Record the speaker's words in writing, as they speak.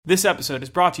This episode is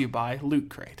brought to you by Loot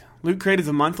Crate. Loot Crate is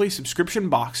a monthly subscription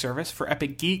box service for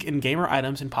epic geek and gamer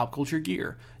items and pop culture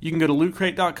gear. You can go to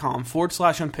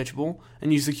lootcrate.com/unpitchable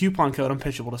and use the coupon code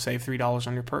Unpitchable to save $3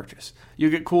 on your purchase.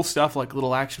 You'll get cool stuff like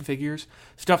little action figures,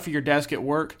 stuff for your desk at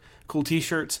work, cool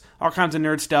t-shirts, all kinds of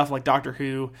nerd stuff like Doctor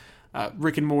Who,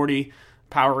 Rick and Morty,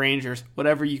 Power Rangers,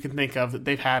 whatever you can think of that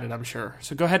they've had it, I'm sure.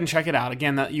 So go ahead and check it out.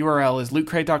 Again, that URL is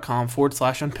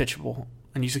lootcrate.com/unpitchable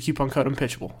and use the coupon code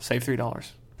Unpitchable. Save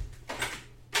 $3.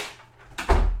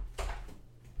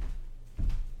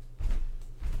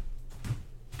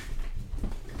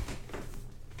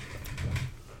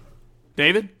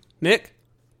 David? Nick?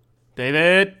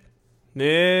 David?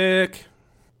 Nick?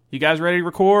 You guys ready to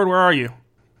record? Where are you?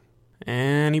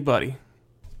 Anybody?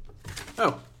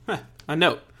 Oh, a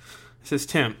note. It says,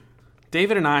 Tim,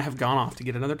 David and I have gone off to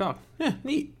get another dog.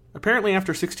 Neat. Apparently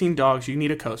after 16 dogs, you need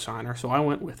a co-signer, so I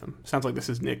went with him. Sounds like this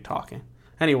is Nick talking.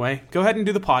 Anyway, go ahead and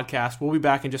do the podcast. We'll be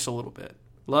back in just a little bit.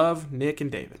 Love, Nick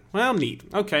and David. Well, neat.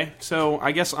 Okay, so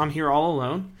I guess I'm here all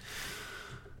alone.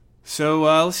 So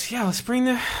let's bring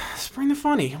the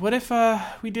funny. What if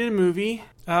we did a movie?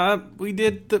 We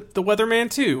did the Weatherman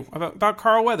 2 about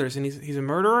Carl Weathers, and he's a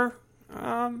murderer.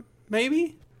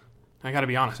 Maybe. I got to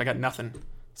be honest, I got nothing.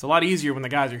 It's a lot easier when the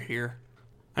guys are here.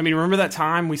 I mean, remember that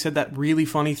time we said that really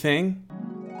funny thing?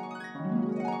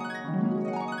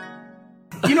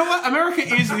 You know what? America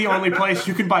is the only place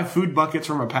you can buy food buckets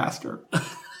from a pastor.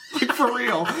 Like, for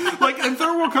real. Like, in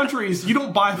third world countries, you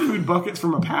don't buy food buckets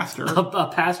from a pastor. A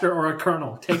pastor or a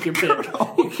colonel. Take your pick.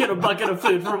 You get a bucket of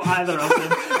food from either of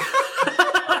them.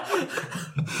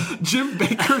 Jim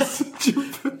Baker's...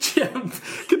 Jim.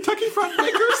 Kentucky Fried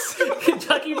Bakers?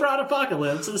 Kentucky Fried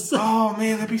Apocalypse. Oh,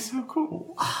 man, that'd be so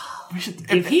cool. We should,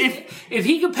 if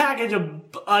he could package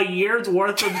a year's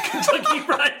worth of Kentucky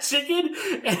Fried Chicken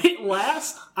and it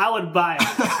lasts, I would buy it.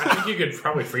 I think you could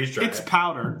probably freeze dry it. It's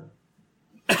powdered.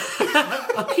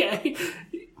 Okay.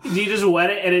 Do you just wet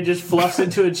it and it just fluffs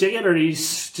into a chicken, or do you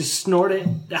just snort it?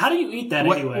 How do you eat that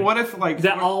anyway? What if, like... Is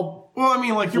that all... Well, I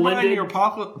mean, like, you're blended? buying your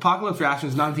apocalypse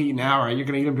rations not to eat now, right? You're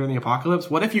going to eat them during the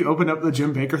apocalypse. What if you opened up the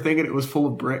Jim Baker thing and it was full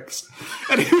of bricks?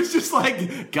 And it was just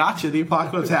like, gotcha, the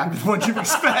apocalypse happened. What'd you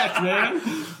expect, man?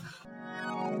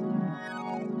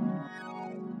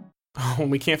 Oh, and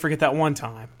we can't forget that one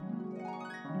time.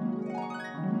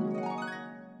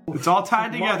 It's all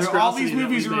tied together. All these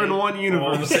movies are in one universe.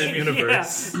 All in the same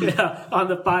universe. Yeah, on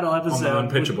the final episode. On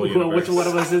the Unpitchable universe. Which one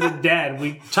of us isn't dead?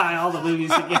 We tie all the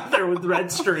movies together with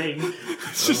red string.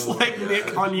 It's just like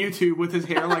Nick on YouTube with his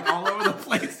hair like all over the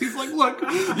place. He's like, look,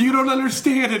 you don't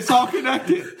understand. It's all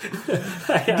connected.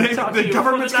 The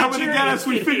government's coming to get us.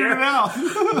 We figured it out.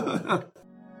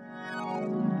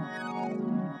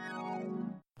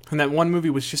 And that one movie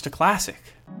was just a classic.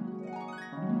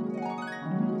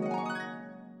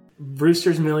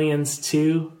 Brewster's Millions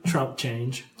 2, Trump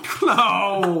change.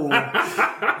 No.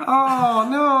 Oh,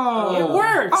 no. It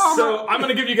works. Oh, so I'm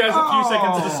going to give you guys a few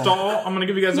seconds to stall. I'm going to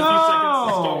give you guys a few seconds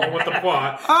to stall with the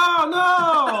plot. Oh, no.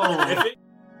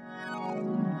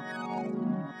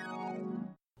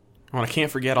 Well, I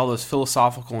can't forget all those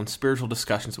philosophical and spiritual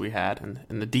discussions we had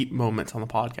and the deep moments on the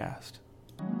podcast.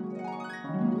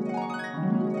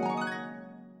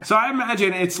 So I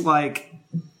imagine it's like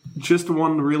just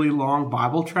one really long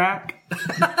Bible track.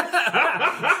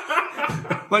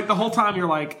 Like the whole time you're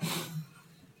like,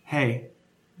 hey,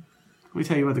 let me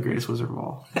tell you about the greatest wizard of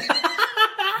all. Let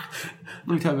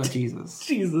me tell you about Jesus.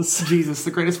 Jesus,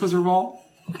 the greatest wizard of all.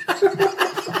 He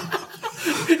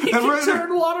can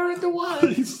turn water into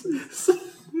wine.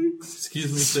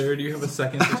 Excuse me, sir. Do you have a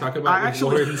second to talk about your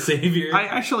Lord and Savior? I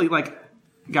actually, like,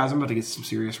 guys, I'm about to get some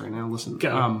serious right now. Listen,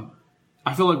 Go.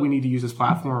 I feel like we need to use this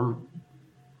platform.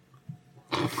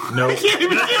 No.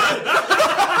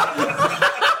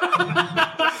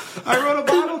 I wrote a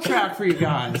Bible track for you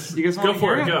guys. You guys want Go to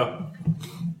for hear it. Go.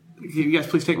 You guys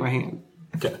please take my hand.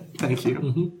 Okay. Thank you.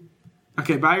 Mm-hmm.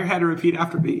 Okay, bow your head and repeat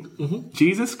after me. Mm-hmm.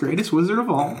 Jesus, greatest wizard of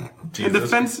all,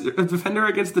 Jesus. and defender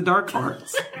against the dark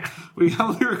arts. We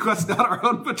humbly request not our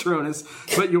own Patronus,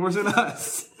 but yours and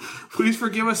us. Please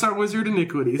forgive us our wizard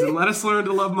iniquities, and let us learn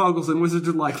to love muggles and wizards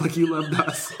alike like you loved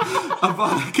us.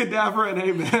 Avada Kedavra and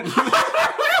amen.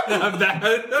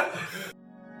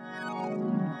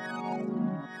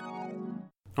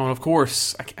 Oh, and of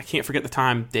course, I can't forget the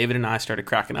time David and I started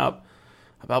cracking up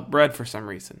about bread for some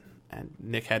reason. And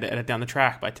Nick had to edit down the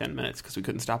track by 10 minutes because we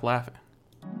couldn't stop laughing.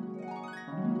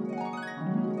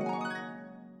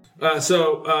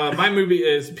 So my movie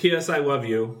is P.S. I Love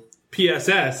You.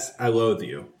 P.S.S. I Loathe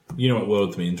You. You know what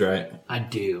loathe means, right? I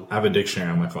do. I have a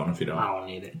dictionary on my phone if you don't. I don't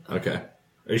need it. Okay.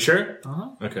 Are you sure?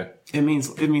 Uh-huh. Okay. It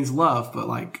means love, but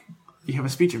like You have a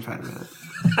speech impediment.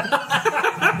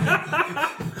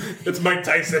 It's Mike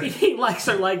Tyson. He likes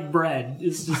her like bread.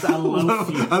 It's just, I love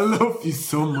you. I love you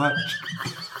so much.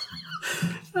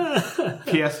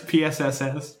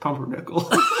 PSSS, Pumpernickel.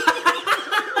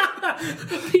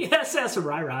 PSS,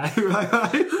 Rai.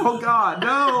 Oh, God,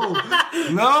 no.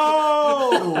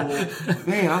 No.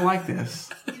 Man, I like this.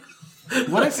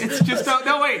 What if it's just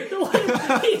no, wait.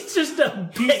 He's just a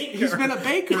baker. He's been a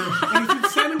baker, and he's been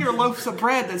sending her loaves of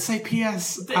bread that say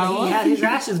P.S. I love He had you. his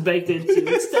ashes baked into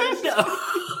instead of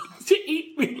to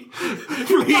eat me.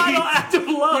 Your Please. final act of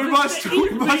love We is to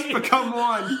eat must me. become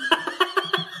one.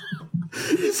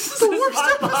 This is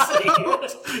my body.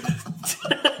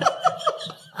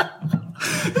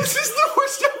 This is the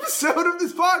worst episode of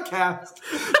this podcast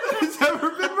that has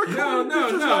ever been recorded.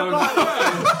 No.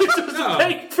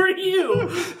 Baked for you.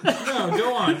 No,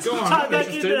 go on. Tie back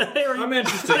into Harry I'm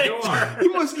interested. Go on.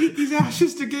 You must eat these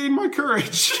ashes to gain my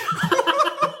courage.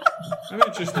 I'm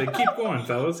interested. Keep going,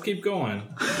 fellas. Keep going.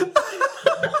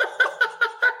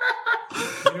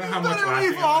 You know how much Leave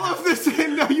laughing all of this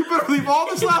in. No, you better leave all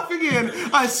this laughing in.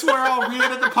 I swear I'll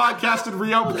re-edit the podcast and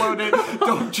re-upload it.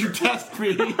 Don't you test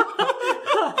me.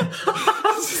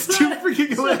 This is too freaking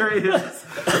hilarious.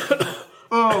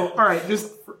 Oh, all right.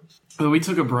 We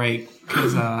took a break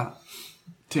because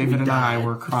David and I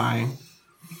were crying.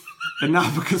 And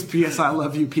not because P.S. I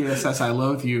love you, PSS I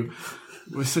loathe you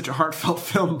was such a heartfelt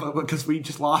film, but because we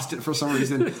just lost it for some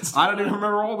reason. I don't even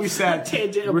remember what we said.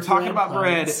 We were talking about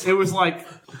bread. It was like,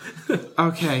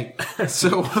 okay,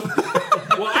 so...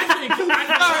 Well, I think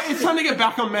it's time to get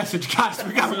back on message, guys.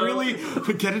 We got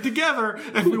we get it together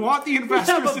if we want the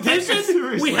investors to take us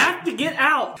seriously. We have to get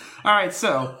out. All right,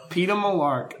 so Peter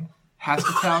Malark has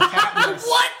to tell Katniss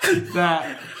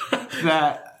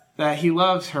that he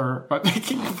loves her by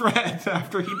making bread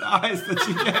after he dies that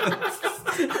she gets.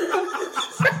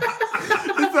 Is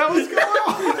that what's going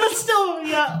on? That's still,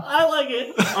 yeah, I like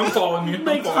it. I'm following you.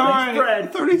 Makes All right,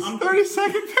 bread.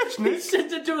 30-second pitch, He Nick.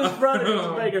 sent it to his brother,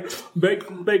 the baker.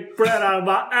 Bake bread out of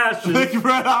my ashes Make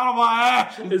bread out of my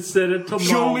ashes. and send it to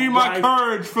Show Mom. me my Right?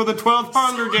 courage for the 12th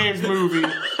Hunger Games movie.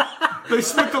 They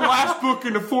split the last book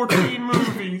into 14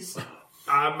 movies.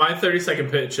 My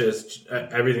 30-second pitch is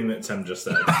everything that Tim just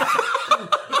said.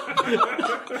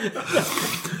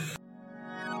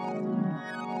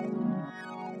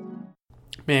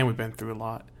 Man, we've been through a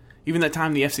lot. Even that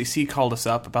time the FCC called us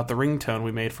up about the ringtone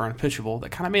we made for Unpitchable that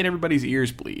kind of made everybody's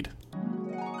ears bleed.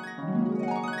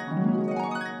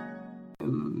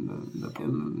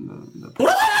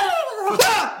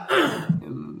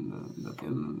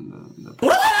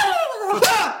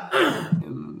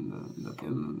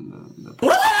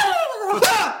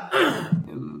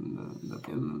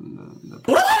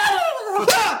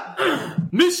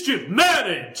 Mischief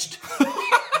managed.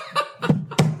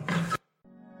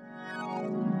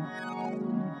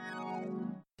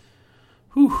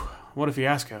 Whew, what a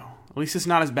fiasco. At least it's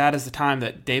not as bad as the time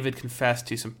that David confessed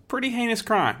to some pretty heinous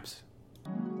crimes.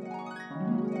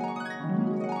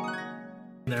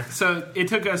 So it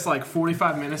took us like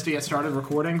 45 minutes to get started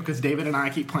recording because David and I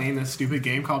keep playing this stupid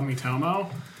game called Mitomo.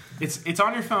 It's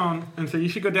on your phone, and so you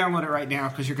should go download it right now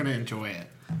because you're going to enjoy it.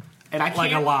 And I can't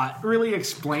Like a lot. really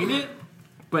explain it,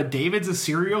 but David's a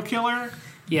serial killer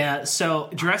Yeah, so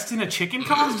dressed in a chicken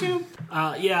costume.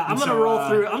 yeah, I'm so, gonna roll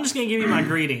through. I'm just gonna give you my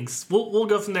greetings. We'll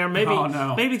go from there. Maybe Oh,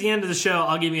 no. maybe at the end of the show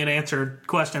I'll give you an answered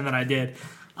question that I did.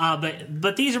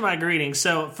 But these are my greetings.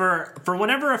 So for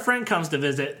whenever a friend comes to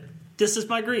visit, this is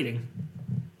my greeting.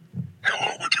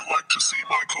 Hello, would you like to see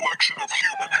my collection of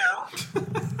human hair?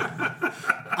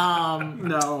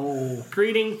 No.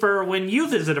 Greeting for when you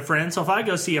visit a friend. So if I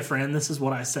go see a friend, this is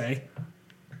what I say.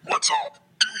 What's up?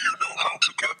 Do you know how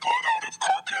to get blood out of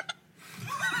carpet?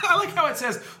 I like how it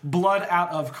says blood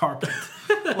out of carpet.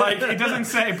 Like, it doesn't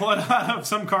say blood out of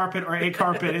some carpet or a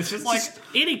carpet. It's just like,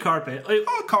 Any carpet.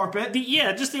 oh, carpet.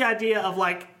 Yeah, just the idea of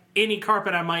like any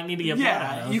carpet I might need to get blood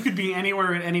out Yeah, of. you could be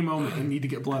anywhere at any moment and need to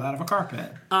get blood out of a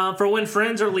carpet. For when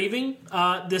friends are leaving,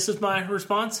 this is my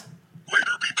response.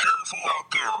 Later, be careful out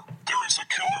there. There is a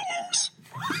killer loose.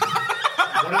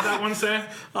 What did that one say?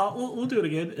 We'll do it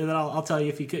again, and then I'll tell you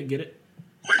if you couldn't get it.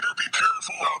 Later, be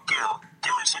careful out there.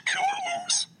 There is a killer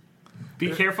loose.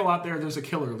 Be careful out there, there's a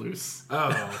killer loose.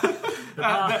 Oh.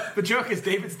 The joke is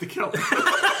David's the killer.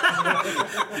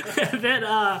 And then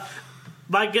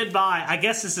my goodbye, I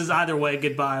guess this is either way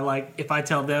goodbye, like if I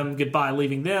tell them goodbye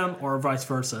leaving them or vice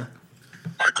versa.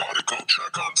 I gotta go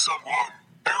check on someone.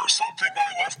 There's something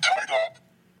I left tied up.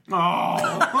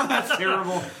 Oh, that's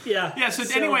terrible. Yeah. Yeah, so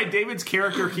anyway, David's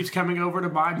character keeps coming over to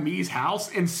my me's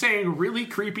house and saying really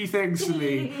creepy things to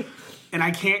me, and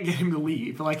I can't get him to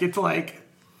leave. Like, it's like,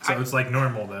 So it's like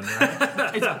normal then,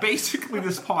 right? It's basically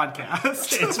this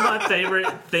podcast. It's my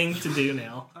favorite thing to do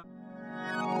now.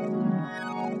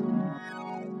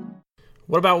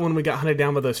 What about when we got hunted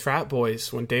down by those frat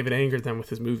boys when David angered them with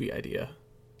his movie idea?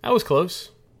 That was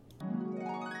close.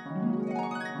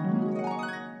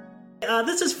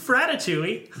 This is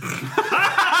Fratatouille.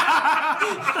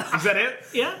 Is that it?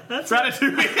 Yeah, that's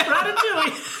Ratatouille.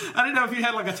 Ratatouille. I didn't know if you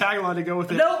had like a tagline to go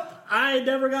with it. Nope, I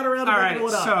never got around to All bringing right,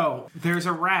 one up. so there's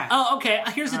a rat. Oh, okay.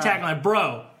 Here's the tagline,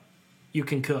 bro. You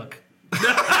can cook. No,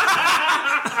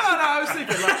 I was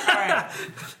thinking, like, all right,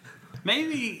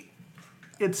 maybe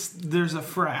there's a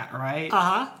frat, right?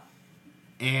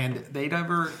 And they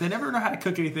never know how to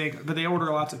cook anything, but they order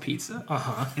lots of pizza.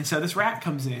 And so this rat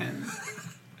comes in,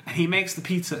 and he makes the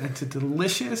pizza into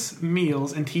delicious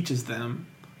meals and teaches them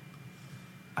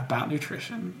about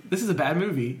nutrition. This is a bad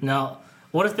movie. No.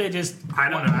 What if they just... I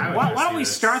don't know. Why don't we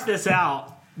start this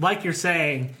out, like you're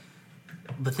saying,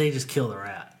 but they just kill the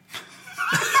rat?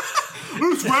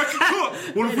 This rat can cook.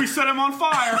 What if we set him on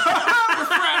fire? We're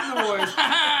frat boys.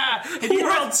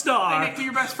 World star. Hey, Nick, do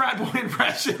your best frat boy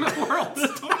impression of World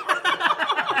Star.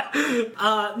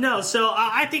 No, so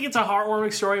I think it's a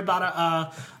heartwarming story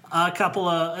about a couple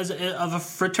of a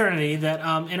fraternity that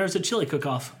enters a chili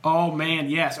cook-off. Oh, man,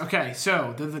 yes. Okay,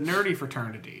 so the nerdy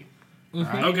fraternity.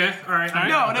 Right? Okay, all right.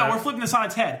 No, we're flipping this on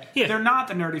its head. Yeah. They're not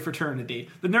the nerdy fraternity.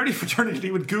 The nerdy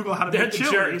fraternity would Google how to They're make the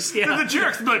chili. jerks, yeah. They're the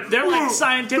jerks. They're like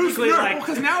scientifically like...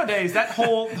 because nowadays that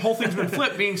whole thing's been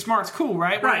flipped. Being smart's cool,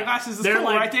 right? Wearing glasses is They're cool,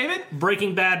 like right, David?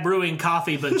 Breaking Bad brewing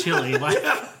coffee, but chili. Like,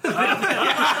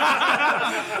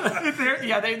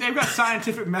 They've got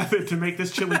scientific method to make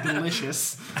this chili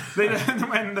delicious.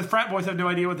 And the frat boys have no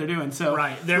idea what they're doing. So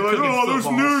Right, they're like, cooking those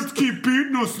footballs. nerds keep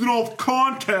beating us in all the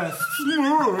contests.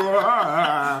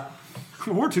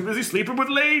 We're too busy sleeping with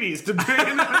ladies to win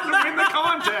the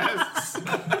contests.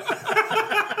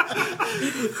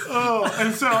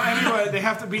 And so anyway, they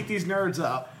have to beat these nerds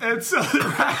up, and so the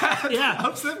rat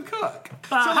helps them cook.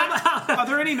 Are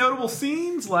there any notable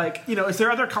scenes? Like, is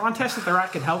there other contests that the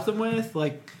rat can help them with?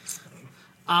 Like,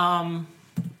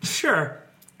 sure.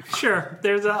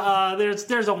 There's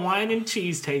a wine and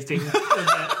cheese tasting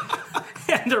event.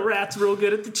 And the rat's real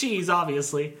good at the cheese,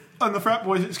 obviously. and the frat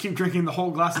boys just keep drinking the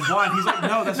whole glass of wine. He's like,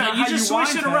 no, that's not you how just you wine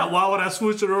switch it test. around. Why would I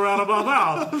switch it around in my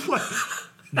mouth?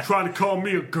 You trying to call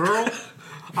me a girl?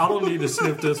 I don't need to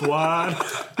sniff this wine.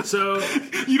 So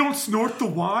You don't snort the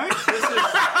wine?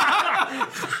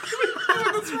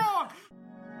 What's wrong?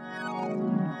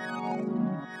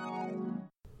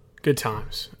 Good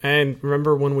times. And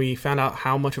remember when we found out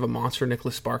how much of a monster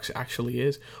Nicholas Sparks actually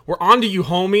is? We're on to you,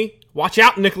 homie. Watch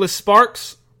out, Nicholas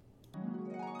Sparks.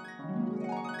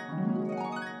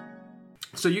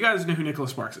 So you guys know who Nicholas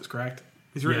Sparks is, correct?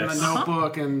 He's written Yes. The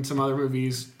Notebook and some other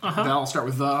movies that all start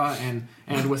with the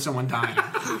and with someone dying.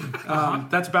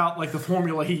 That's about like the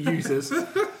formula he uses.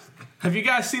 Have you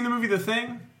guys seen the movie The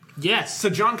Thing? yes, So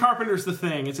John Carpenter's The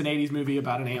Thing. It's an 80s movie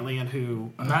about an alien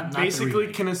who Not the basically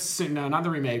remake. can assume, no, not the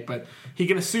remake, but he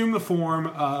can assume the form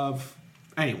of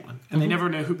anyone. And they never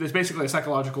know who. It's basically a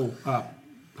psychological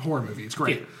horror movie. It's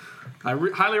great. I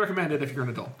highly recommend it if you're an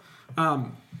adult.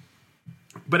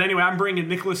 But anyway, I'm bringing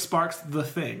Nicholas Sparks' The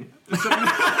Thing.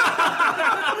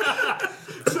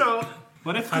 So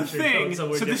what if The Thing... So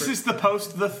this is the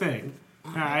post The Thing.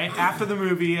 All right? After the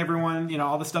movie, everyone,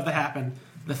 all the stuff that happened,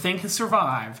 The Thing has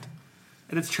survived,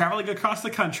 and it's traveling across the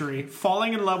country,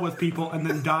 falling in love with people, and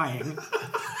then dying.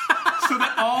 So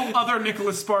that all other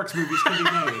Nicholas Sparks movies can be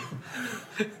made.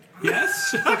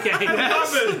 Yes? okay.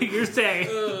 Yes. You're saying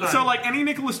So, like any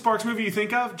Nicholas Sparks movie you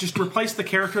think of, just replace the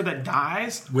character that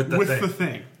dies With the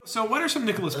thing. So, what are some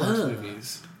Nicholas Sparks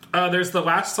movies? There's the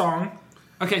last song.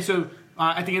 Okay, so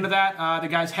at the end of that, the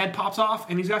guy's head pops off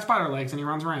and he's got spider legs and he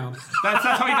runs around. That's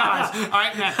how he dies. All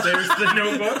right, next. There's the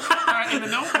Notebook. All right, in The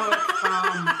Notebook,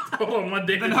 Hold on, one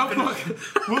day. The Notebook,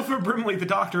 Wilford Brimley, the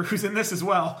doctor, who's in this as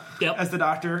well as the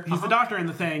doctor. He's the doctor in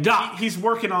The Thing. Doc. He's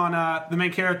working on the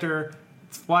main character's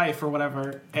wife or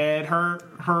whatever, and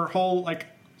her whole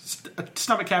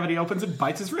stomach cavity opens and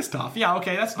bites his wrist off. Yeah,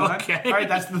 okay, that's fine. Okay. All right,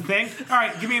 that's The Thing. All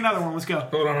right, give me another one. Let's go.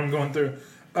 Hold on, I'm going through.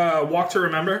 Walk to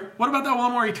Remember. What about that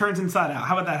one where he turns inside out?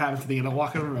 How about that happen to the end of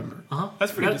Walk and Remember?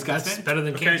 That's pretty that's disgusting. better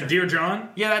than Okay, cancer. Dear John.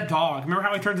 Yeah, that dog. Remember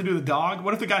how he turns into the dog?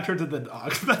 What if the guy turns into the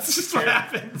dog? That's just what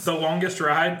happens. The Longest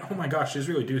Ride. Oh my gosh, these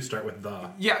really do start with the.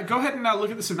 Yeah, go ahead and look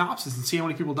at the synopsis and see how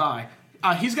many people die.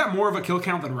 He's got more of a kill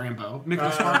count than Rambo.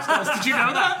 Nicholas Sparks does. Did you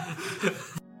know that?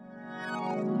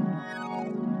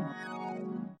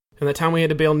 And that time we had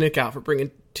to bail Nick out for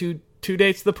bringing two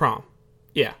dates to the prom.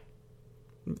 Yeah.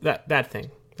 That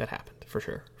thing. That happened. For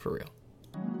sure. For real.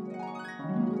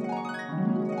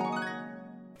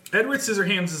 Edward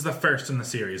Scissorhands is the first in the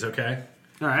series, okay?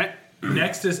 All right.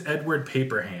 Next is Edward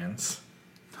Paperhands.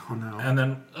 Oh, no. And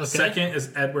then second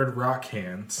is Edward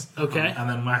Rockhands. Okay. And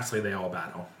then lastly, they all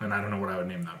battle. And I don't know what I would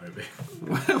name that movie.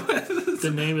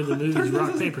 The name of the movie is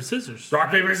Rock, Paper, Scissors.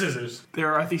 Rock, Paper, Scissors.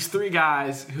 There are these 3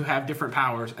 guys who have different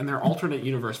powers, and they're alternate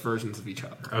universe versions of each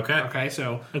other. Okay. Okay,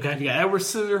 so Okay. you got Edward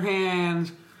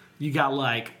Scissorhands, you got,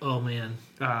 like, Oh, man.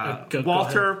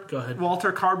 Walter, Go ahead.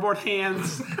 Walter Cardboard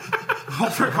Hands,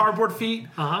 Walter Cardboard Feet,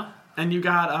 and you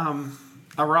got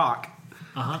a Rock.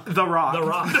 The Rock. The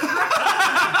Rock.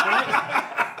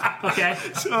 Right? Okay.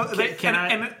 So they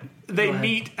Go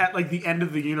meet at like the end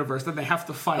of the universe. Then they have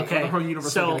to fight. Okay. Or the whole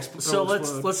universe. So will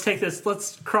explode. let's take this.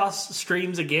 Let's cross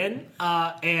streams again.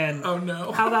 And Oh,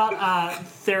 no. How about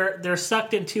they're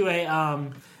sucked into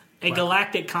a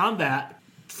galactic combat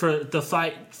for the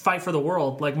fight for the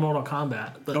world, like Mortal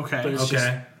Kombat. But it's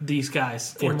just these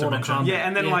guys in Mortal dimension. Kombat. Yeah,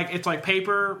 and then like it's like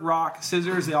paper, rock,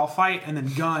 scissors. They all fight, and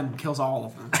then gun kills all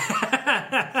of them.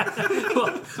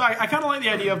 So I kind of like the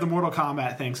idea of the Mortal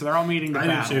Kombat thing. So they're all meeting the I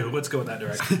battle. do too. Let's go with that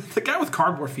direction. The guy with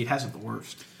cardboard feet has it the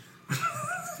worst.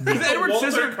 Edward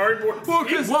Walter Cardboard. Well,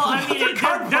 I mean, it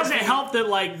doesn't help that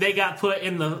like they got put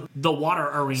in the water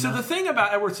arena. So the thing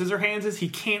about Edward Scissorhands is he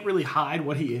can't really hide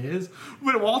what he is.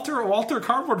 But Walter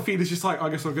Cardboard Feet is just like, I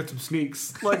guess I'll get some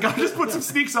sneaks. Like, I'll just put some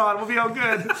sneaks on. We'll be all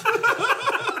good.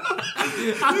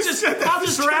 I'll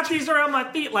just wrap these around my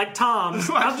feet like Toms.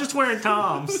 I'm just wearing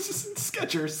Toms. It's just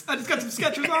Skechers. I just got some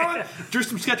Skechers on. Drew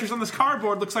some Skechers on this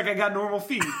cardboard. Looks like I got normal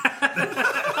feet.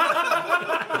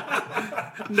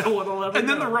 No one will ever And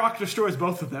then know. the Rock destroys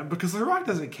both of them because the Rock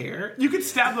doesn't care. You could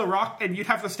stab the Rock and you'd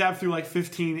have to stab through like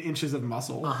 15 inches of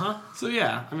muscle. So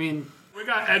yeah, I mean, We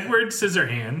got Edward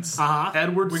Scissorhands.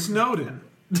 Edward Snowden.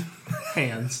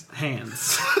 hands.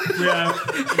 Hands. We have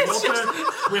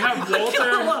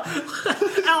Walter.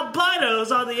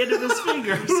 Albinos on the end of his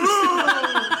fingers.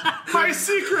 My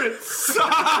secrets!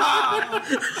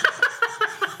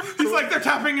 He's like, they're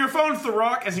tapping your phone to the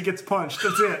Rock as he gets punched.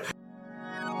 That's it.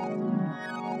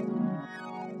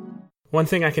 One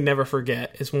thing I can never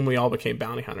forget is when we all became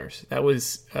bounty hunters. That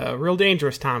was a real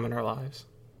dangerous time in our lives.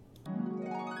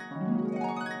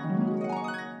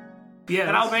 Yeah,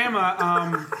 In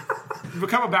Alabama,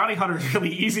 become a bounty hunter is really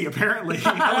easy, apparently.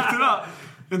 I looked it up.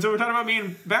 And so we're talking about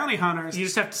being bounty hunters. you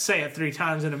just have to say it 3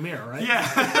 times in a mirror, right? Yeah.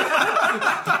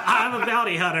 I'm a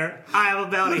bounty hunter. I am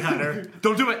a bounty hunter.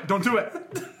 Don't do it. Don't do it.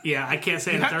 Yeah, I can't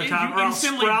say it a third time, or I'll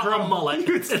instantly sprout grow a mullet.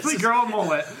 You instantly grow a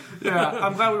mullet. Yeah,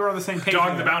 I'm glad we were on the same page. Dog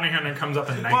there. the Bounty Hunter comes up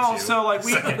and knights Well, you. so like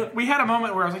we had a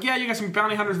moment where I was like, yeah, you got some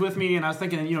bounty hunters with me, and I was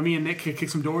thinking, me and Nick could kick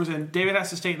some doors, and David has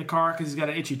to stay in the car because he's got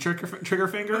an itchy trigger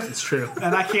finger. It's true.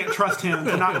 And I can't trust him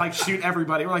to not like shoot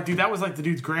everybody. We're like, dude, that was like the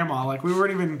dude's grandma. Like we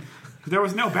weren't even. There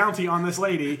was no bounty on this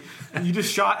lady. You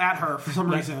just shot at her for some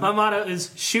reason. My motto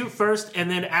is shoot first and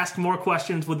then ask more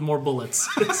questions with more bullets.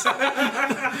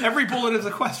 Every bullet is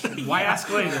a question. Why ask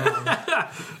later?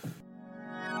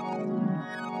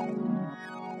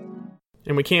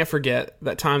 And we can't forget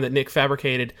that time that Nick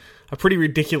fabricated a pretty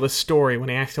ridiculous story when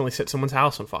he accidentally set someone's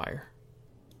house on fire.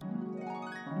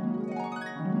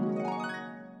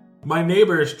 My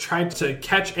neighbors tried to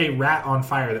catch a rat on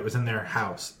fire that was in their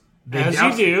house. As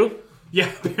you do. Yeah,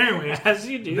 apparently. As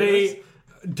you do. They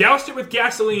doused it with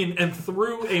gasoline and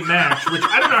threw a match, which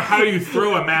I don't know how you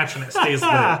throw a match and it stays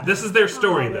lit. This is their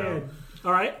story, though.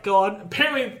 All right, go on.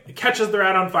 Apparently, it catches the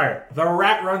rat on fire. The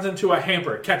rat runs into a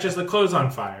hamper, catches the clothes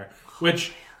on fire,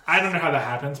 which I don't know how that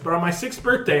happens. But on my 6th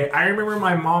birthday, I remember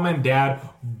my mom and dad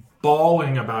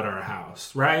bawling about our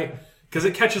house, right? Because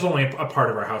it catches only a part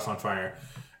of our house on fire.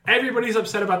 Everybody's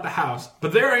upset about the house,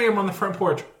 but there I am on the front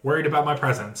porch, worried about my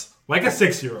presents, like a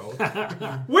 6-year-old.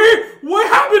 What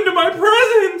happened to my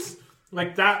presents?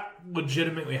 Like, that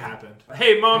legitimately happened.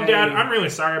 Hey, Mom, Dad, I'm really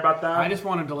sorry about that. I just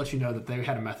wanted to let you know that they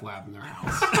had a meth lab in their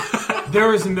house.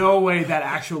 There is no way that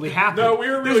actually happened. No, we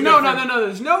were really no.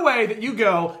 There's no way that you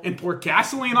go and pour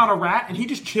gasoline on a rat and he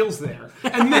just chills there.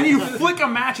 And then you flick a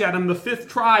match at him the 5th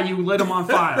try, you lit him on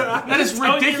fire. That is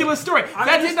a ridiculous story.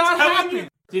 That did not happen.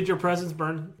 Did your presents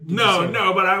burn?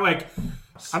 No, but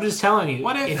I'm just telling you.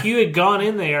 What if you had gone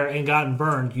in there and gotten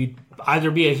burned, you'd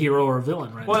either be a hero or a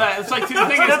villain, right? Well, that's like the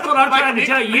thing is, that's what I'm trying to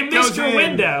tell you. You missed your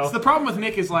window. So the problem with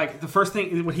Nick is like the first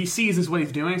thing what he sees is what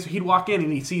he's doing. So he'd walk in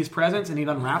and he'd see his presents and he'd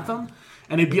unwrap them,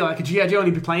 and it'd be like a G.I. Joe and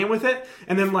he'd be playing with it,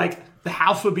 and then like the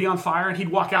house would be on fire and he'd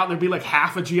walk out and there'd be like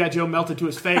half a G.I. Joe melted to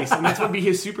his face, and that would be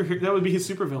his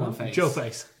supervillain face. Joe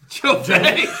face. Joe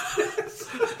face.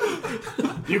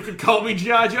 You could call me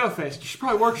G.I. Joe face. You should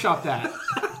probably workshop that.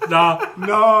 Nah.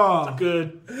 No.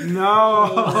 Good. No.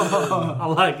 I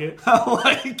like it. I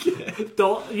like it.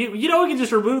 Don't you know we can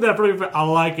just remove that from your. I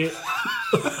like it.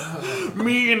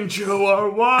 Me and Joe are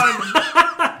one.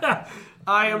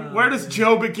 I am. Where does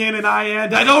Joe begin and I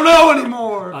end? I don't know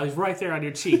anymore. He's right there on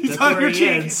your cheek. He's on your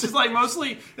cheek. It's just like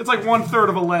mostly. It's like 1/3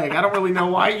 of a leg. I don't really know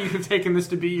why you have taken this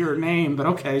to be your name, but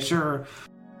okay, sure.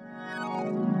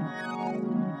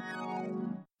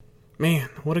 Man,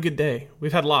 what a good day.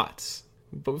 We've had lots,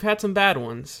 but we've had some bad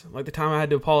ones, like the time I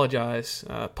had to apologize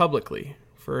publicly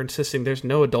for insisting there's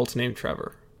no adults named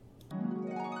Trevor.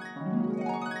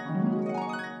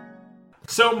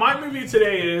 So my movie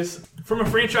today is from a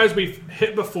franchise we've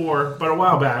hit before, but a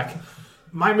while back.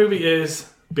 My movie is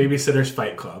Babysitter's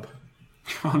Fight Club.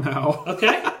 Oh no. Okay.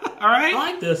 All right.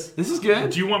 I like this. This is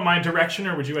good. Do you want my direction,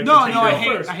 or would you like No, to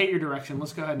take I hate your direction.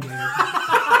 Let's go ahead and do it.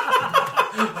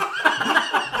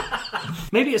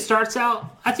 Maybe it starts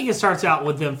out. I think it starts out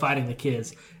with them fighting the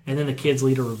kids, and then the kids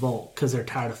lead a revolt because they're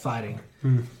tired of fighting.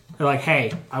 They're like,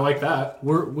 "Hey, I like that.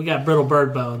 we got brittle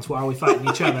bird bones. Why are we fighting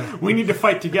each other? We need to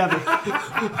fight together.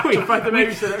 We fight the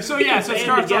babysitter." So yeah, so it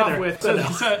starts together. off with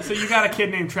so you got a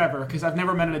kid named Trevor, because I've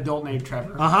never met an adult named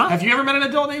Trevor. Uh-huh. Have you ever met an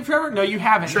adult named Trevor? No, you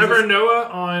haven't. Trevor Noah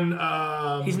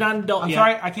on. He's not an adult I'm yet.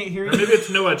 sorry, I can't hear you. Maybe it's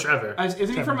Noah Trevor.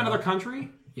 Isn't he from another country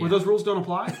where those rules don't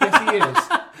apply? Yes, he is.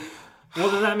 Well,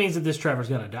 then that means that this Trevor's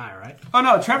gonna die, right? Oh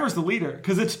no, Trevor's the leader,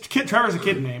 because Trevor's a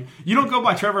kid name. You don't go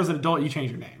by Trevor as an adult; you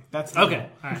change your name. That's the Okay. rule.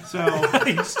 All right. So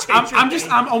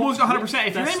I'm almost 100%.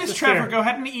 If your name is Trevor, go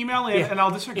ahead and email in, and I'll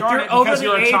If disregard you're it over because the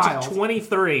you're a age child. of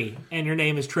 23 and your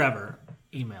name is Trevor,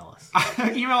 email us.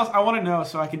 Email us. I want to know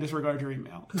so I can disregard your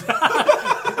email.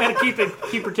 And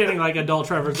keep pretending like adult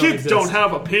Trevors don't Kids exist. don't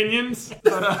have opinions.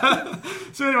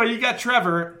 So anyway, you got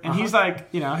Trevor, and he's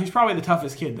like, he's probably the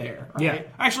toughest kid there. Right? Yeah.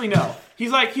 Actually, no.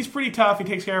 He's pretty tough. He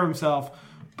takes care of himself.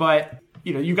 But,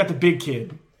 you got the big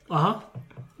kid. Uh-huh.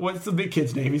 What's the big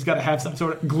kid's name? He's got to have some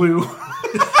sort of glue.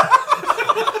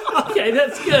 Okay,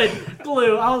 that's good.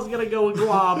 Glue. I was going to go with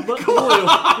Glob, but Glue.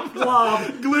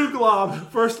 Glob. Glue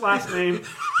Glob. First, last name.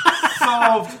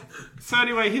 Solved. So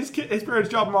anyway, his parents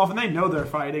drop him off, and they know they're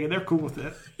fighting, and they're cool with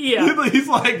it. Yeah. He's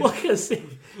like,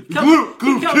 glue,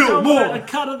 kill more. A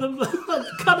cut of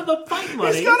the fight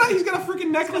money. He's got a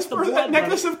freaking necklace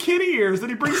of kid ears that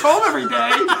he brings home every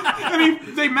day,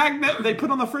 and they put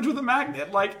on the fridge with a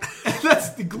magnet. Like, that's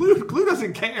the glue. Glue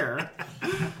doesn't care.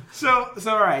 So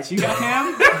all right. So you got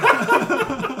him.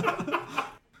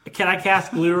 Can I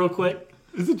cast Glue real quick?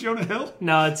 Is it Jonah Hill?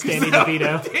 No, it's Danny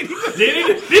DeVito.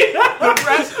 Danny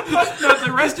DeVito.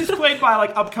 The rest is played by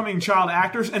upcoming child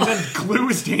actors, and then Glue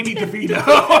is Danny DeVito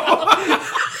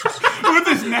with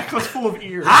his necklace full of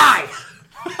ears. Hi!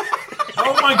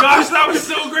 Oh my gosh, that was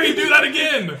so great! Do that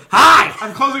again! Hi!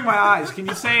 I'm closing my eyes. Can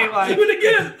you say Do it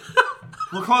again!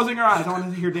 We're closing our eyes. I want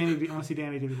to hear Danny. I want to see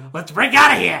Danny DeVito. Let's break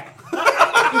out of here!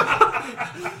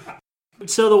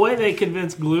 So the way they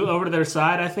convince Glue over to their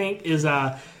side, I think, is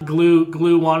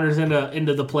Glue wanders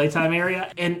into the playtime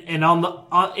area, and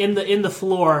in the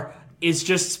floor is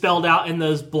just spelled out in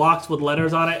those blocks with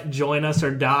letters on it, "Join us or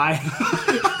die."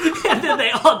 And then they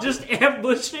all just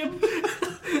ambush him.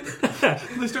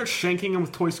 They start shanking him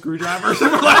with toy screwdrivers.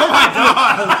 And we're like, oh my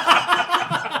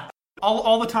god!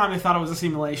 all the time they thought it was a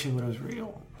simulation, but it was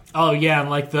real. Oh yeah, and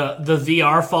the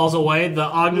VR falls away, the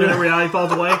augmented reality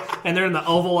falls away, and they're in the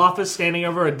Oval Office standing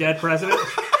over a dead president.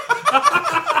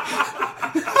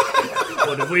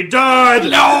 What have we done?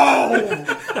 No!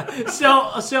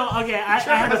 So okay, I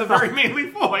has a very manly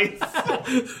voice.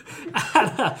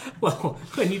 Well,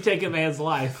 when you take a man's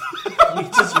life, you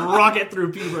just rocket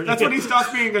through puberty. That's when he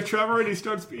stops being a Trevor and he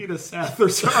starts being a Seth or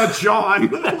a John.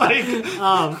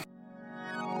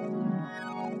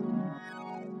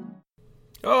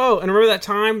 Oh, and remember that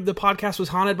time the podcast was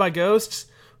haunted by ghosts?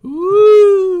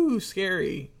 Ooh,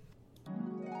 scary.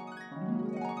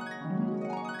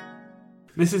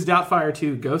 Mrs. Doubtfire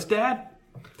 2, Ghost Dad?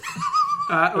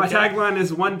 My tagline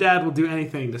is, one dad will do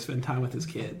anything to spend time with his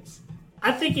kids.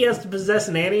 I think he has to possess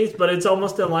nannies, but it's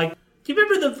almost like... Do you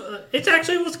remember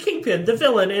it was Kingpin, the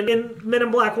villain in Men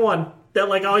in Black 1, that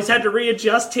always had to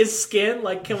readjust his skin?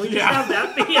 Can we just have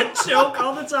that be a joke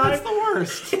all the time? That's the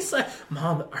worst. It's like,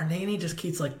 Mom, our nanny just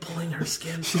keeps pulling her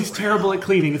skin. She's terrible at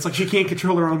cleaning. It's like she can't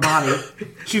control her own body.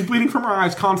 She's bleeding from her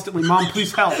eyes constantly. Mom,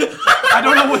 please help. I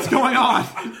don't know what's going on.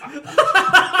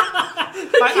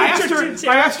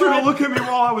 I asked her to look at me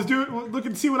while I was look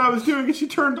and see what I was doing, and she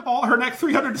turned all her neck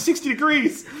 360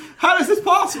 degrees. How is this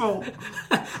possible?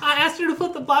 I asked her to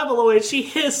put the Bible away. She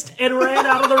hissed and ran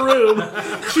out of the room.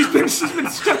 She's been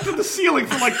stuck to the ceiling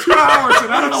for 2 hours,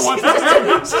 and I don't know what's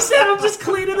happening. She said, "I'm just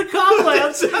cleaning the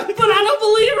cobwebs," but I don't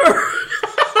believe her.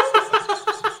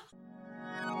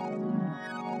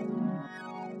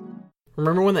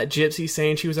 Remember when that gypsy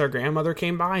saying she was our grandmother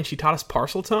came by and she taught us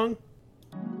parcel tongue?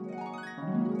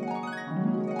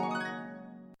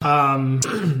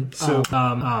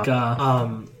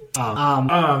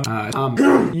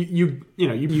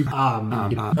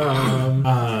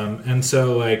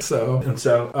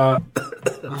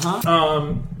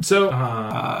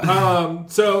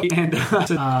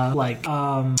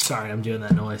 Sorry, I'm doing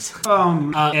that noise.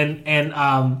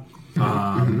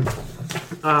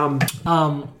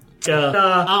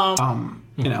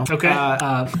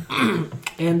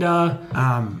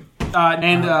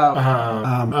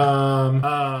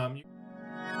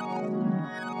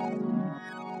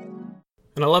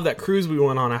 And I love that cruise we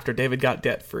went on after David got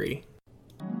debt-free.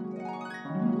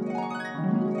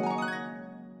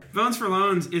 Bones for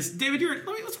Loans is David.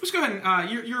 Let's just go ahead and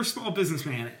you're a small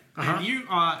businessman, and you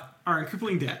are in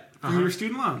crippling debt from your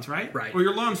student loans, right? Right. Or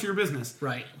your loans for your business,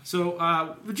 Right.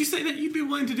 So, would you say that you'd be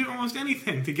willing to do almost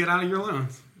anything to get out of your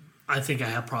loans? I think I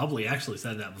have probably actually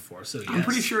said that before, so yes. I'm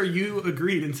pretty sure you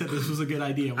agreed and said this was a good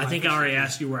idea. I think I already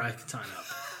asked you where I could sign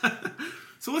up.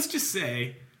 So let's just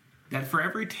say that for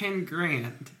every 10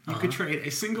 grand, you could trade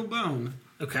a single bone,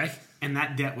 Okay. and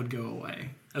that debt would go away.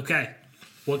 Okay.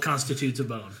 What constitutes a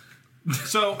bone?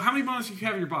 So, how many bones do you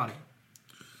have in your body?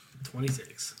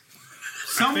 26.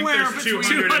 Somewhere there's between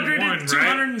 201, right?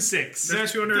 206.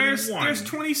 There's 201. There's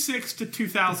 26 to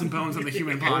 2,000 bones in the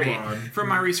human body. on. From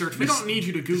my research, we don't need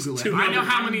you to Google it. I know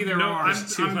how many there are. I'm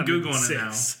Googling it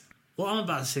now. Well, I'm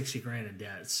about 60 grand in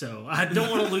debt, so I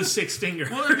don't want to lose 6 fingers.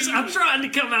 Well, I mean, I'm trying to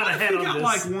come out ahead you on got this.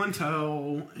 like one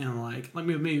toe and like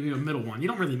maybe a middle one. You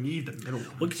don't really need the middle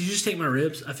one. Well, could you just take my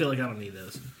ribs? I feel like I don't need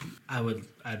those.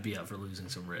 I'd be up for losing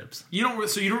some ribs. You don't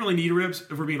really need ribs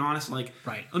if we're being honest. Like,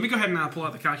 Right. Let me go ahead and pull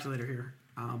out the calculator here.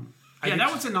 That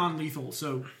one's a non-lethal,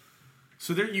 so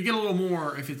there you get a little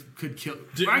more if it could kill.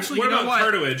 Actually, what you know about what?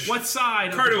 cartilage? What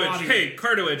side Cartilage. of the body? Hey,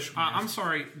 cartilage. I'm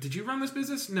sorry. Did you run this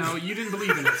business? No, you didn't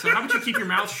believe in it. So how about you keep your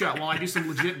mouth shut while I do some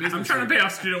legit business? I'm trying to pay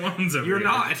off student loans over You're here.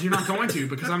 not. You're not going to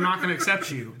because I'm not going to accept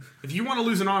you. If you want to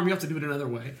lose an arm, you have to do it another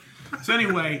way. So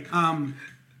anyway, I'm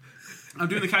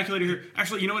doing the calculator here.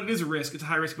 Actually, you know what? It is a risk. It's a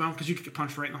high risk bone because you could get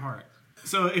punched right in the heart.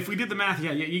 So if we did the math,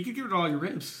 yeah, you could get rid of all your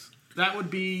ribs. That would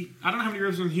be. I don't know how many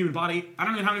ribs are in the human body. I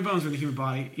don't know how many bones are in the human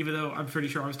body. Even though I'm pretty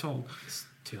sure I was told.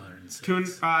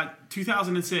 206.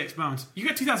 2006 bones. You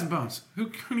got 2,000 bones. Who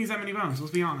needs that many bones?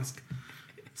 Let's be honest.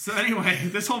 So anyway,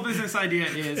 this whole business idea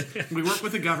is we work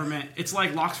with the government. It's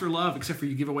like Locks for Love, except for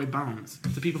you give away bones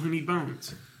to people who need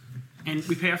bones. And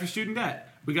we pay off your student debt.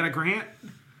 We got a grant,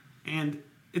 and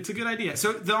it's a good idea.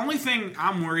 So the only thing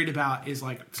I'm worried about is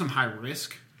like some high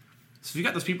risk. So if you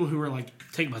got those people who are like,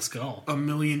 Take my skull. $1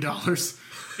 million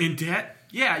in debt,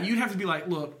 yeah, you'd have to be like,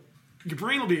 look, your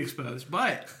brain will be exposed,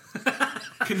 but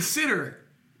consider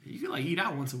you can like eat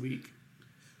out once a week.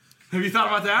 Have you thought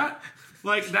about that?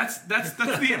 Like that's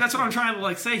what I'm trying to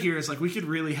like say here is like we could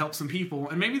really help some people,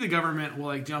 and maybe the government will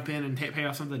like jump in and pay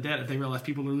off some of the debt if they realize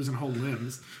people are losing whole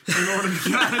limbs in order to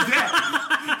get out of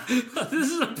debt. This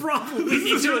is a problem we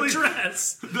need to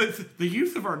address. The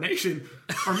youth of our nation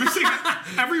are missing.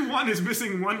 Everyone is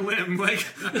missing one limb. Like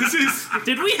this is.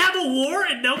 Did we have a war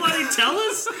and nobody tell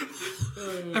us?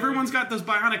 Everyone's got those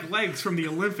bionic legs from the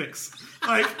Olympics.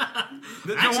 Like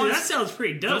Actually, that sounds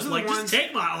pretty dope. those are the Like, ones- just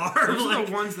take my arm. Those are Like,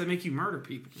 the ones that make you murder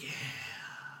people.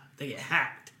 they get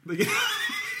hacked. Like,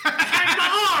 Hack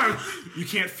my arm! you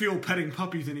can't feel petting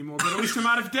puppies anymore, but at least I'm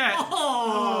out of debt.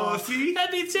 Oh, See?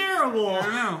 that'd be terrible. I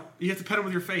don't know. You have to pet them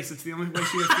with your face. It's the only way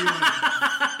she has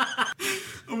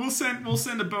feeling. We'll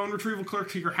send a bone retrieval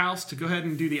clerk to your house to go ahead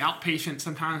and do the outpatient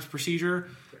sometimes procedure.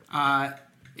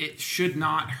 It should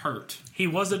not hurt. He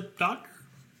was a doctor?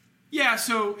 Yeah,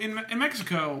 so in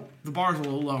Mexico, the bar's a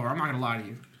little lower. I'm not going to lie to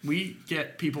you. We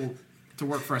get people to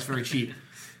work for us very cheap.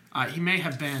 He may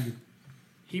have.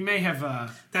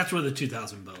 That's where the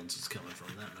 2,000 bones is coming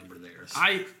from. That number there is.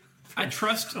 I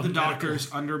trust the doctors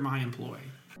under my employ.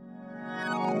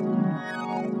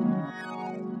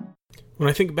 When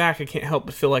I think back, I can't help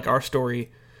but feel like our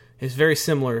story is very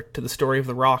similar to the story of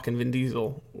The Rock and Vin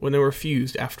Diesel when they were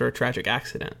fused after a tragic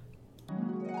accident.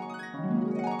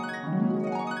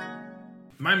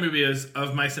 My movie is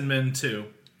Of Mice and Men 2,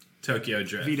 Tokyo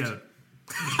Drift. Vetoed.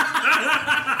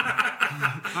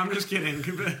 I'm just kidding.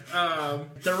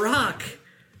 The Rock.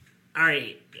 All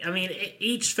right. I mean,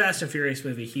 each Fast and Furious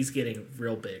movie, he's getting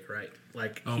real big, right?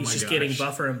 Like, Oh he's my just gosh. getting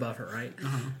buffer and buffer, right?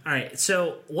 All right.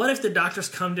 So, what if the doctors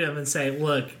come to him and say,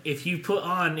 look, if you put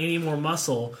on any more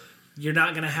muscle, you're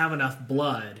not going to have enough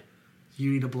blood.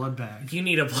 You need a blood bag. You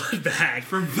need a blood bag.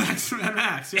 For Max,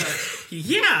 yeah.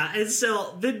 Yeah. And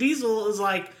so, Vin Diesel is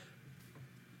like,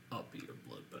 I'll be your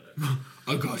blood bag.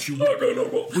 I got you.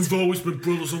 Oh, We've always been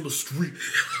brothers on the street.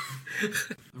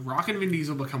 The Rock and Vin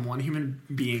Diesel become one human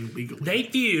being legally. They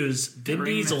fuse Vin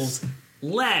During Diesel's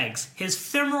legs, his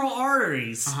femoral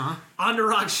arteries, onto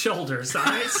Rock's shoulders. All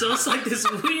right, so it's like this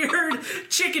weird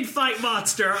chicken fight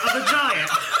monster of a giant.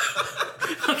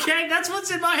 Okay, that's what's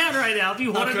in my head right now. If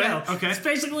you want to know, Okay. It's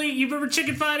basically, you remember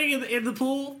chicken fighting in the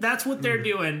pool? That's what they're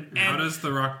doing. And How does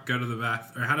The Rock go to the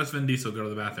bath? Or how does Vin Diesel go to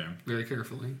the bathroom? Very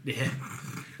carefully. yeah.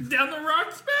 Down the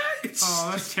Rock's back? Oh,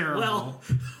 that's terrible. Well,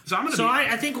 so I'm gonna. so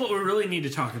I think what we really need to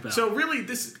talk about So really,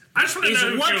 this. I just want to is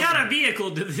know what kind of vehicle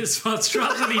did this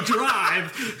monstrosity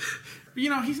drive? You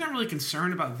know, he's not really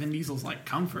concerned about Vin Diesel's like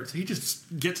comfort, so he just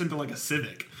gets into like a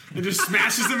Civic and just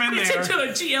smashes him in It's there. into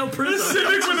a Geo Prism.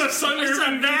 Civic with a sunroof It's a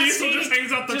and Vin Diesel nasty- just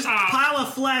hangs out the just top. pile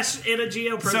of flesh in a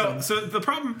Geo Prism. So the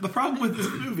problem with this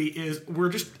movie is we're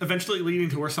just eventually leading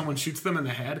to where someone shoots them in the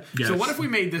head. Yes. So what if we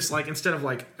made this like instead of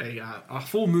like a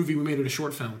full movie, we made it a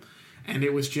short film, and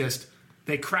it was just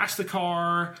they crashed the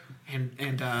car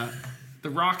and The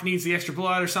Rock needs the extra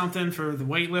blood or something for the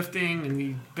weightlifting, and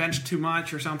he benched too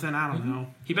much or something. I don't know.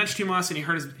 He benched too much, and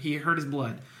he hurt his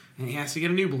blood, and he has to get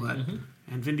a new blood.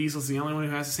 And Vin Diesel's the only one who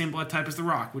has the same blood type as The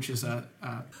Rock, which is a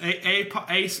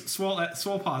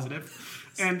swole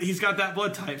positive, and he's got that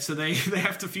blood type, so they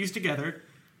have to fuse together.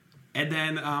 And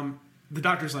then the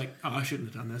doctor's like, "Oh, I shouldn't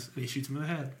have done this," and he shoots him in the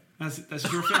head. That's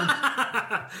your film.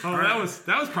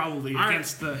 That was probably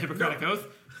against the Hippocratic Oath.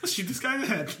 Let's shoot this guy in the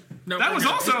head. No, that was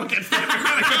also against the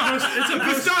Hippocratic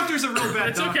Oath. This doctor's a real bad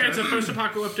It's doctor. okay, it's a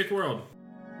post-apocalyptic world.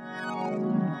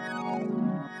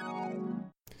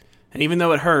 And even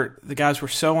though it hurt, the guys were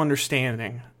so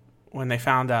understanding when they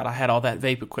found out I had all that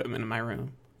vape equipment in my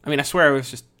room. I mean, I swear I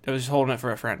was just holding it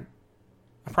for a friend.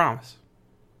 I promise.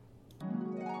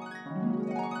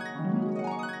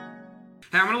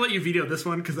 Hey, I'm going to let you veto this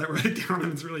one because I wrote it down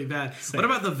and it's really bad. What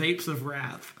about the vapes of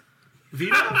wrath?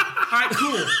 Veto? All right,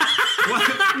 cool.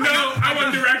 No, I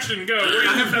want direction. Go.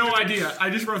 I have no idea. I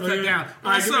just wrote that down.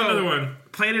 All right, give me another one.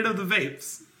 Planet of the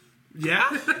Vapes. Yeah?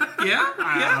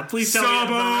 Yeah? Please tell me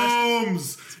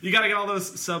Sub-ohms! You gotta get all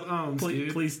those sub-ohms,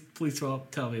 dude. Please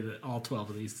tell me that all 12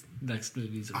 of these next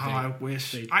movies are I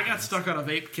wish. vape I got films. stuck on a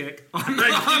vape kick. Right,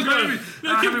 keep going. No, keep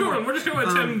how many going. more? We're just going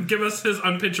to let Tim give us his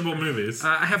unpitchable movies.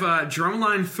 I have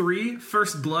Drumline 3,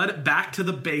 First Blood, Back to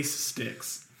the Base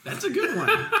Sticks. That's a good one.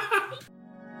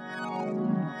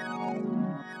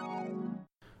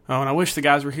 Oh, and I wish the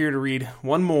guys were here to read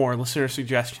one more listener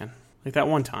suggestion. Like that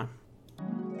one time.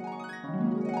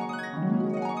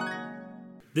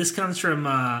 This comes from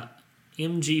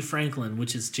M.G. Franklin,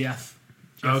 which is Jeff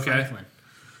Okay. Franklin.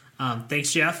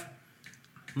 Thanks, Jeff.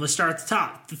 I'm going to start at the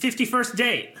top. The 51st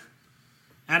Date.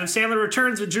 Adam Sandler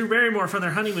returns with Drew Barrymore from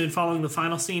their honeymoon following the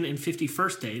final scene in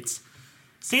 51st Dates.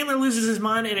 Sandler loses his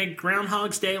mind in a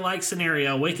Groundhog's Day-like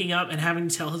scenario, waking up and having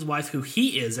to tell his wife who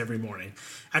he is every morning.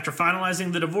 After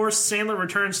finalizing the divorce, Sandler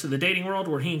returns to the dating world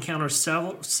where he encounters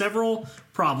several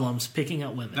problems picking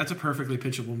up women. That's a perfectly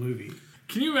pitchable movie.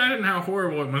 Can you imagine how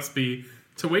horrible it must be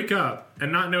to wake up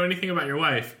and not know anything about your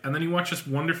wife, and then you watch this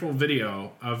wonderful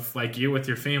video of like you with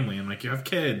your family, and like you have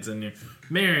kids and you're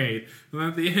married, and then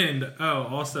at the end, oh,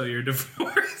 also you're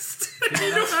divorced. And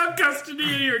you don't have custody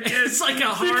of your kids. It's like a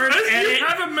hard because edit. you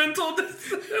have a mental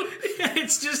disability.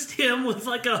 It's just him with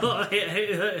like a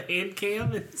hand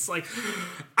cam. It's like,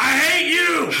 I hate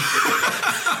you!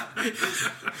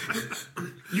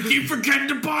 You keep forgetting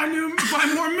to buy more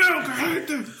milk. I hate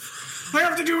this. I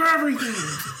have to do everything.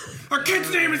 Our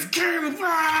kid's name is Caleb.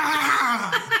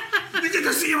 You get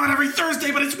to see him on every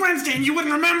Thursday, but it's Wednesday, and you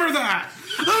wouldn't remember that.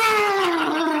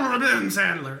 Adam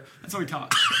Sandler. That's how we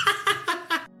talk.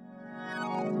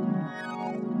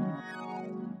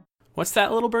 What's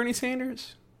that, little Bernie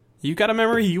Sanders? You got a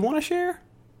memory you want to share?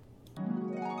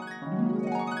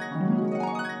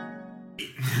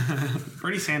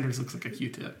 Bernie Sanders looks like a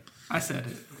Q-tip. I said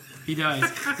it. He does.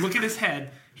 Look at his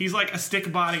head. He's like a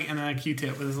stick body and then a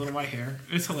Q-tip with his little white hair.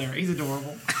 It's hilarious. He's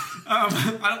adorable.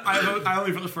 I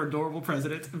only vote for adorable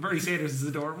presidents. Bernie Sanders is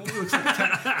adorable. He looks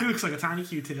like a tiny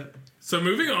Q-tip. So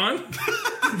moving on.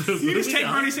 You just take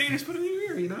Bernie Sanders, put him in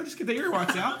your ear, just get the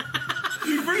earwax out.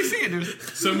 You're Bernie Sanders.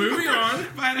 So moving on.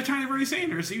 If I had a tiny Bernie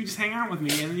Sanders, he would just hang out with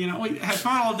me and, we'd have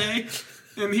fun all day,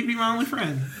 and he'd be my only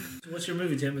friend. What's your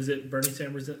movie, Tim? Is it Bernie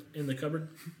Sanders in the cupboard?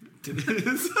 It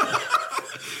is.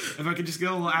 If I could just get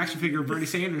a little action figure of Bernie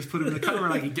Sanders, put him in the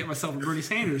cupboard, I could get myself a Bernie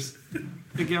Sanders.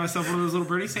 I could get myself one of those little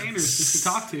Bernie Sanders just to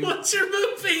talk to. What's your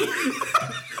movie?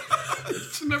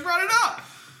 Shouldn't have brought it up.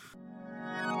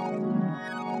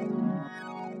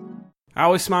 I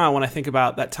always smile when I think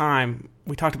about that time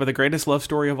we talked about the greatest love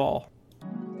story of all.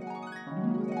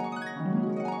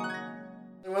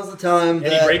 There was the time Any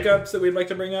that breakups that we'd like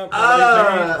to bring up?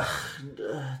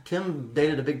 Tim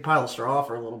dated a big pile of straw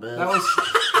for a little bit. That was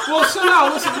well. So no,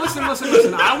 listen.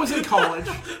 I was in college,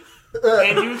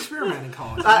 and you experiment in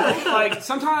college. Like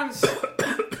sometimes,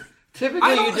 Typically,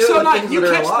 you do it with things that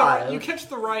are alive. You catch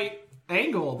the right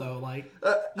angle though. Like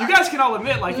you guys can all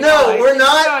admit, like we're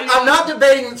not. Yeah, I'm not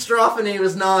debating that strawphony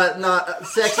was not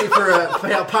sexy for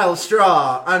a pile of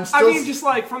straw. I mean, just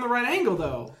like from the right angle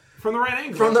though. From the right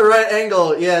angle. From the right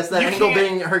angle, yes. That You angle can't-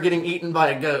 being her getting eaten by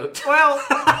a goat. Well,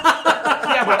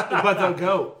 yeah, but the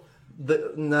goat.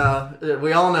 No,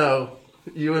 we all know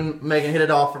you and Megan hit it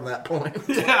off from that point.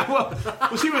 Yeah, well,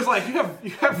 she was like, you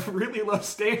have really low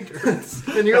standards.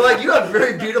 And you're like, you have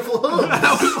very beautiful hooves.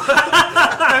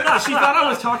 She thought I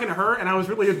was talking to her, and I was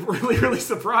really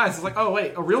surprised. I was like, oh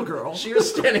wait, a real girl. She was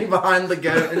standing behind the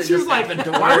goat, and it She was just like, happened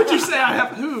to why work. would you say I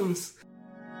have hooves?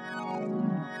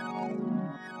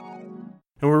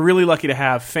 And we're really lucky to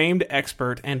have famed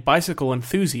expert and bicycle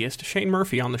enthusiast Shane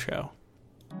Murphy on the show.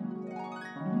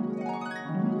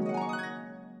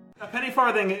 A penny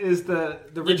farthing is the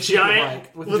rich giant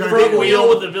bike with with the the giant big wheel. wheel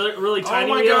with the really Oh tiny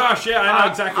my wheel. gosh, yeah, I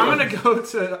know exactly. I'm going to go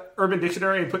to Urban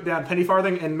Dictionary and put down penny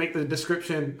farthing and make the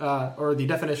description or the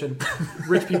definition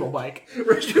rich people bike.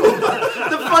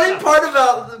 The funny part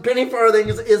about penny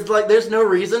farthings is like there's no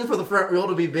reason for the front wheel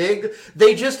to be big.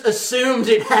 They just assumed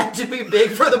it had to be big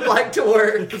for the bike to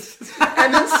work.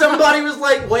 And then somebody was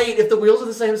like, wait, if the wheels are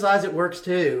the same size, it works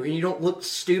too. And you don't look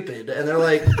stupid. And they're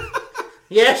like,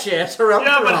 yes, hurrah.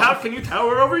 Yeah, but how can you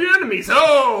tower over your enemies?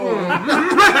 Oh!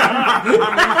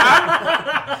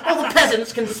 All the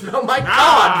peasants can smell my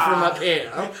cod from up here.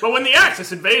 But when the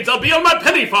Axis invades, I'll be on my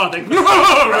penny farthing.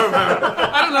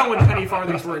 I don't know when penny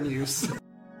farthings were in use.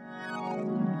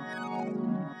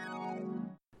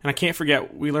 And I can't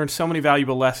forget, we learned so many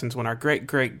valuable lessons when our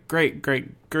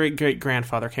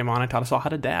great-great-great-great-great-great-grandfather came on and taught us all how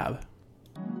to dab.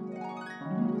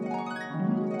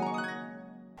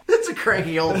 It's a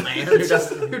cranky old man who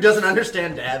doesn't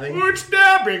understand dabbing. What's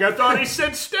dabbing? I thought he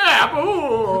said stab.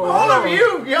 Oh. All of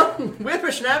you young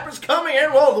whippersnappers come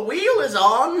here while the wheel is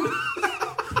on.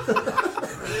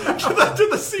 To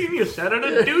the senior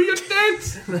senator, do your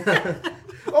dance.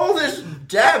 All this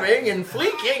dabbing and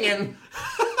fleeking and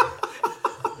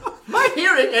my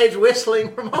hearing aids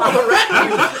whistling from all the rat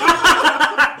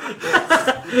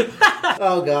music.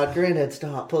 Oh God, Granddad,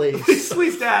 stop, please.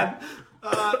 Please, Dad.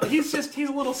 He's a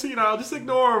little senile. Just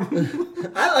ignore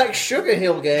him. I like Sugar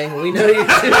Hill Gang. We know you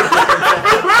do.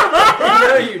 We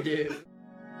know you do.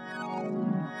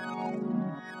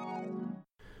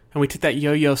 And we took that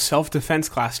yo-yo self-defense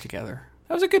class together.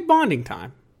 That was a good bonding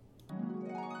time.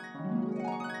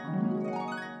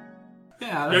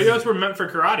 Yeah, Yo-yos were meant for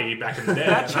karate back in the day.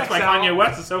 That's why checks out. Kanye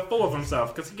West is so full of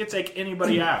himself, because he can take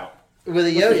anybody out. With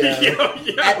a yo-yo.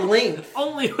 Yo-yo. At length.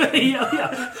 Only with a yo-yo.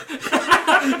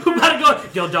 Who about to go,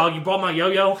 yo, dog, you brought my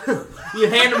yo-yo? You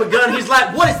hand him a gun, he's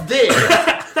like, what is this?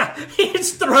 He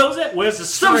just throws it. Where's the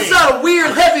Some string? sort of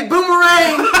weird heavy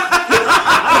boomerang.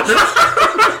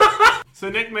 So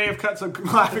Nick may have cut some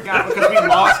laughing out because we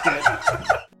lost it.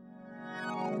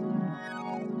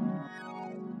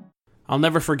 I'll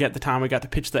never forget the time we got to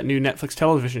pitch that new Netflix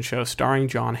television show starring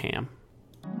John Hamm.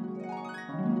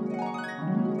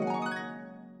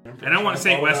 And I want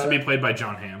St. West to be played by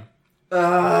John Hamm.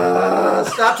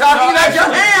 Stop talking about John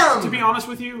To Hamm. be honest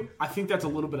with you, I think that's a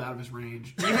little bit out of his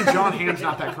range. Even John Hamm's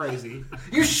not that crazy.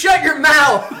 You shut your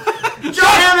mouth. John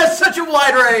Hamm has such a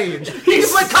wide range. He can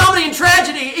play comedy and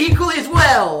tragedy equally as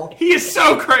well. He is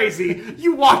so crazy.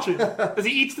 You watch it as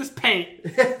he eats this paint.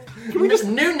 Can we just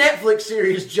new Netflix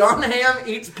series? John Hamm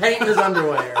eats paint in his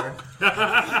underwear.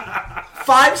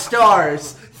 5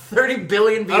 stars. 30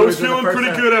 billion viewers. I was in the feeling first pretty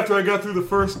episode. good after I got through the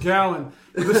first gallon.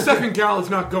 The second gallon's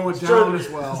not going down as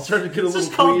well. Started to get a It's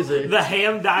just little called queasy. the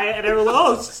ham diet, and everyone's like,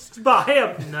 oh, it's about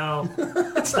ham. No,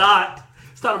 it's not.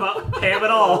 It's not about ham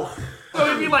at all. So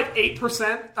it'd be like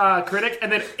 8% critic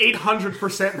and then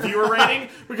 800% viewer rating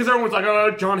because everyone's like,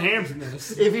 oh, John Hamm's in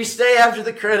this. If you stay after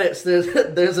the credits, there's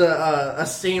a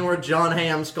scene where John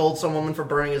Hamm scolds some woman for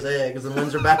burning his eggs and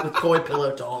wins her back with coy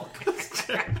pillow talk.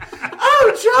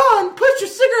 Oh, John, put your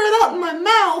cigarette out in my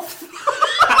mouth.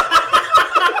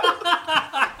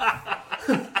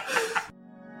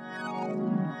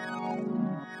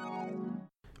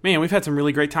 Man, we've had some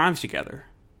really great times together.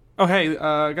 Oh, hey,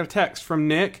 I got a text from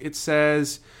Nick. It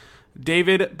says,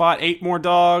 David bought 8 more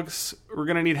dogs. We're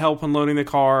going to need help unloading the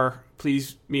car.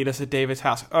 Please meet us at David's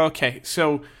house. Okay,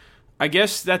 so I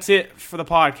guess that's it for the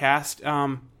podcast.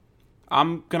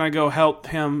 I'm going to go help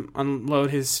him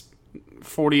unload his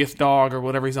 40th dog or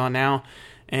whatever he's on now.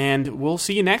 And we'll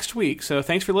see you next week. So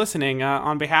thanks for listening.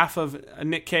 On behalf of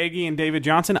Nick Kagi and David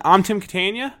Johnson, I'm Tim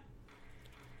Catania.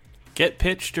 Get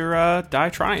pitched or die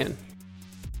trying.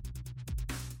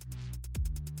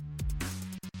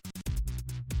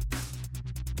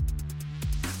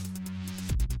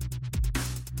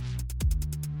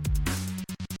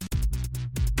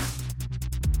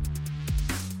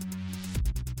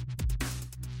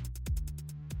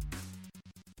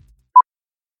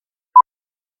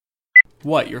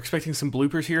 What, you're expecting some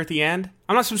bloopers here at the end?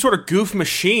 I'm not some sort of goof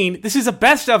machine. This is a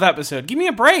best of episode. Give me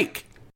a break.